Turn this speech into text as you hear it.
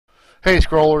Hey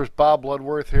scrollers, Bob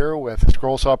Bloodworth here with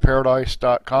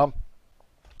scrollsawparadise.com.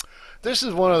 This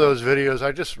is one of those videos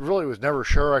I just really was never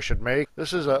sure I should make.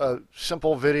 This is a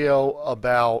simple video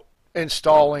about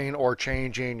installing or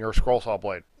changing your scroll saw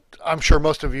blade. I'm sure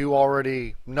most of you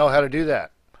already know how to do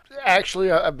that.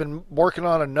 Actually, I've been working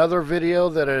on another video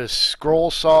that is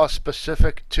scroll saw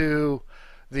specific to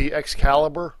the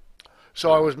Excalibur.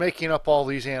 So I was making up all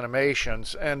these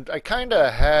animations, and I kind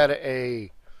of had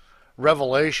a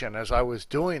revelation as I was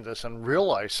doing this and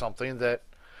realized something that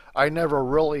I never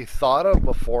really thought of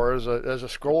before as a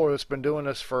scroller that's been doing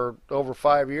this for over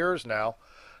 5 years now.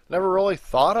 Never really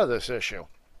thought of this issue.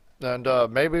 And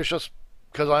maybe it's just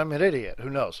because I'm an idiot.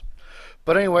 Who knows?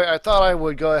 But anyway, I thought I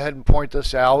would go ahead and point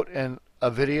this out in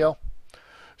a video.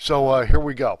 So here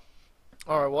we go.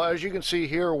 All right, well, as you can see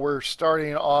here, we're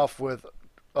starting off with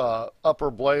upper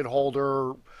blade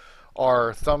holder,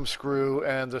 our thumb screw,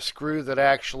 and the screw that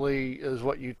actually is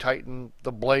what you tighten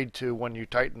the blade to when you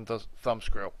tighten the thumb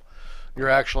screw. You're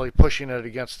actually pushing it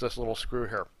against this little screw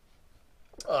here.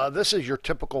 This is your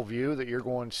typical view that you're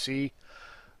going to see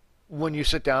when you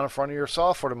sit down in front of your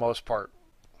saw for the most part.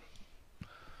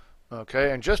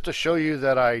 Okay, and just to show you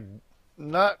that I'm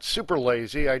not super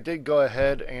lazy, I did go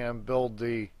ahead and build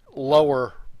the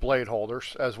lower blade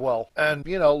holders as well. And,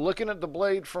 you know, looking at the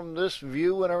blade from this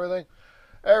view and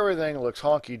everything looks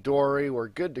honky-dory. We're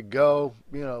good to go.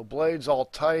 You know, blades all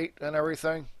tight and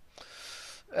everything.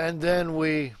 And then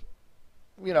we,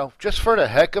 you know, just for the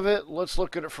heck of it, let's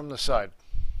look at it from the side.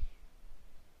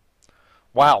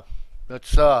 Wow.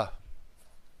 That's,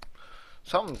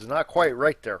 something's not quite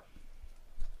right there.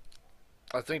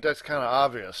 I think that's kind of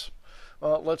obvious.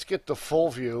 Well, let's get the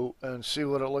full view and see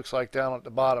what it looks like down at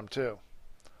the bottom too.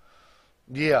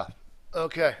 Yeah.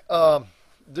 Okay.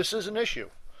 This is an issue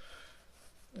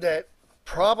that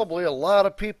probably a lot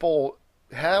of people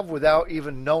have without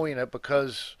even knowing it,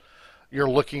 because you're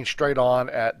looking straight on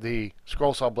at the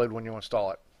scroll saw blade when you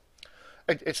install it.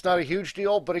 It's not a huge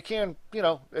deal, but it can, you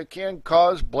know, it can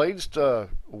cause blades to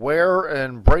wear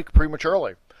and break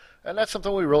prematurely, and that's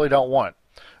something we really don't want.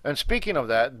 And speaking of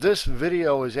that, this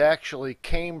video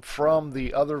came from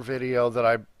the other video that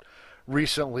I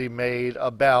recently made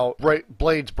about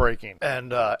blades breaking.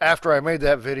 And after I made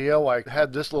that video, I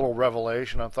had this little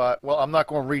revelation. I thought, well, I'm not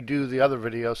going to redo the other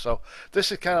video, so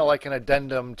this is kind of like an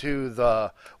addendum to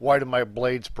the why do my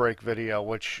blades break video,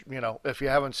 which, you know, if you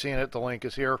haven't seen it, the link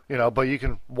is here, you know, but you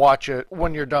can watch it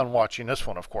when you're done watching this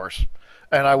one, of course,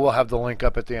 and I will have the link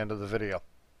up at the end of the video.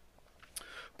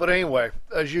 But anyway,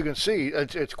 as you can see,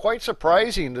 it's quite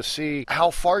surprising to see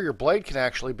how far your blade can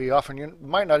actually be off, and you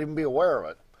might not even be aware of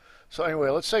it. So anyway,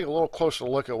 let's take a little closer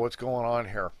look at what's going on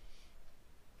here.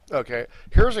 Okay,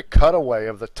 here's a cutaway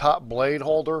of the top blade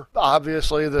holder.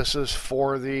 Obviously, this is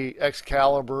for the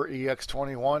Excalibur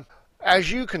EX21.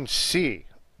 As you can see,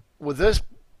 with this,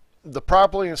 the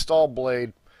properly installed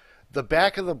blade, the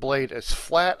back of the blade is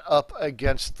flat up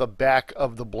against the back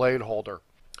of the blade holder.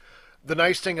 The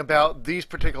nice thing about these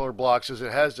particular blocks is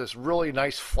it has this really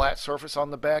nice flat surface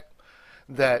on the back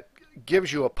that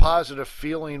gives you a positive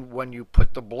feeling. When you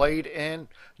put the blade in,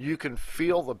 you can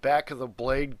feel the back of the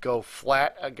blade go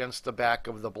flat against the back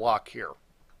of the block here.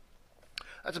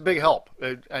 That's a big help,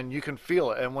 and you can feel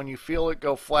it. And when you feel it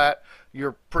go flat,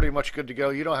 you're pretty much good to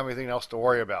go. You don't have anything else to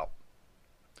worry about.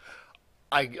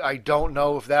 I don't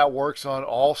know if that works on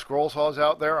all scroll saws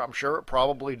out there. I'm sure it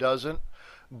probably doesn't,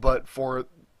 but for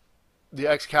the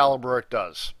Excalibur it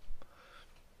does.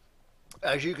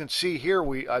 As you can see here,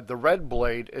 the red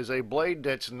blade is a blade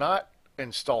that's not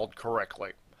installed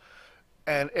correctly,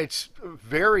 and it's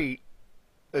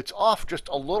off just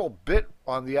a little bit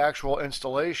on the actual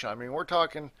installation. I mean, we're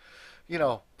talking, you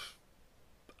know,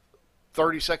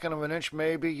 32nd of an inch,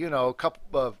 maybe, you know, a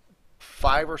couple of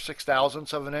 5 or 6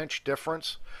 thousandths of an inch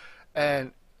difference,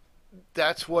 and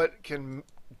that's what can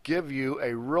give you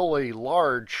a really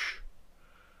large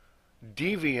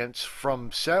deviance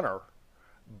from center.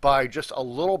 By just a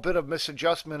little bit of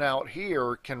misadjustment out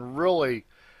here can really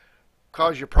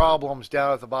cause you problems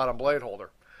down at the bottom blade holder.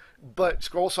 But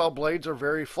scroll saw blades are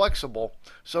very flexible,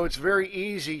 so it's very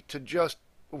easy to just,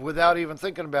 without even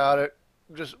thinking about it,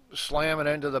 just slam it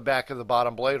into the back of the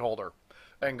bottom blade holder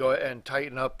and go and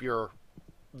tighten up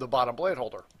the bottom blade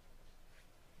holder.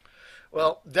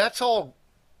 Well, that's all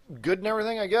good and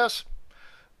everything, I guess,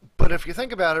 but if you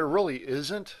think about it, it really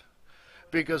isn't.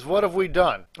 Because what have we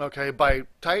done? Okay, by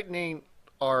tightening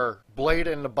our blade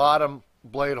in the bottom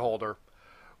blade holder,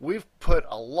 we've put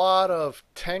a lot of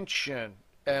tension,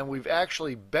 and we've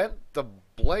actually bent the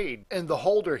blade in the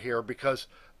holder here, because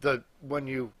when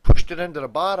you pushed it into the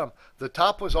bottom, the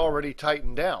top was already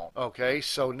tightened down. Okay,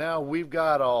 so now we've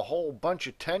got a whole bunch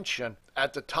of tension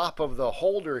at the top of the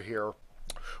holder here.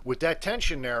 With that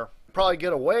tension there, probably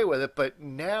get away with it, but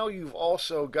now you've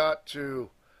also got to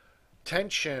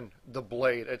tension the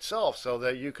blade itself so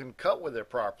that you can cut with it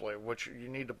properly, which you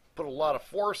need to put a lot of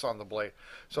force on the blade.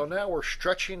 So now we're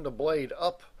stretching the blade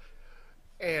up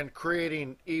and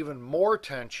creating even more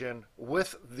tension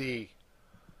with the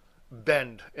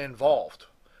bend involved,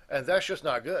 and that's just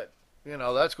not good. You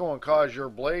know, that's going to cause your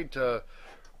blade to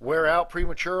wear out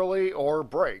prematurely or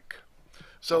break.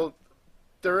 So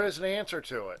there is an answer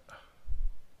to it.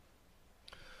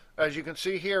 As you can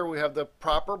see here, we have the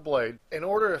proper blade. In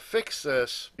order to fix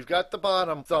this, you've got the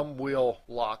bottom thumb wheel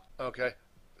locked, okay?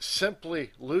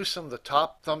 Simply loosen the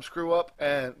top thumb screw up,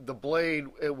 and the blade,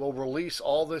 it will release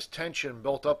all this tension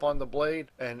built up on the blade,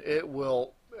 and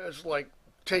it's like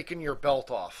taking your belt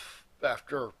off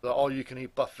after the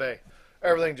all-you-can-eat buffet.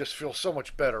 Everything just feels so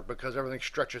much better because everything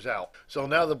stretches out. So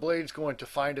now the blade's going to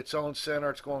find its own center.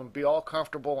 It's going to be all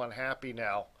comfortable and happy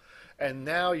now. And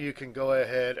now you can go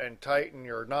ahead and tighten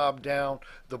your knob down.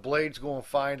 The blade's going to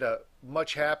find a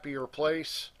much happier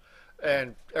place,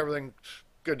 and everything's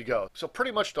good to go. So pretty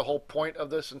much the whole point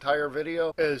of this entire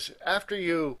video is after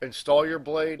you install your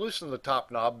blade, loosen the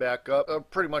top knob back up.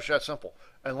 Pretty much that simple.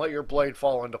 And let your blade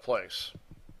fall into place.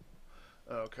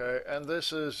 Okay, and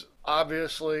this is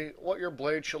obviously what your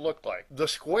blade should look like. The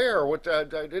square, I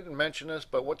didn't mention this,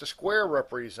 but what the square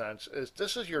represents is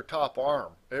this is your top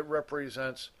arm. It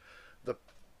represents the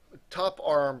top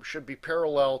arm should be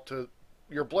parallel to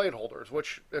your blade holders,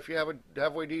 which if you have a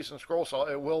halfway decent scroll saw,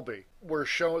 it will be.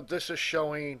 This is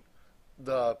showing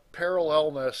the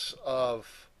parallelness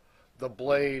of the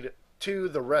blade to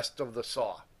the rest of the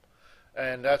saw.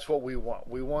 And that's what we want.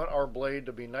 We want our blade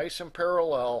to be nice and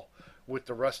parallel with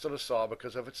the rest of the saw,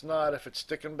 because if it's not, if it's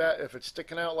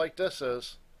sticking out like this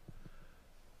is,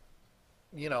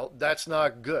 you know, that's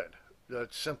not good.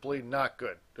 That's simply not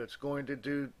good. It's going to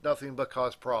do nothing but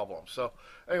cause problems. So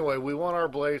anyway, we want our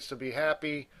blades to be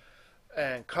happy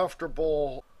and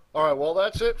comfortable. All right, well,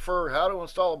 that's it for how to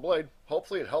install a blade.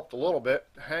 Hopefully it helped a little bit.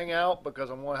 Hang out, because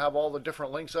I'm going to have all the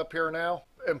different links up here now.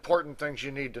 Important things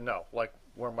you need to know, like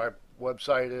where my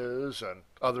website is and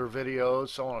other videos,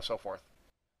 so on and so forth.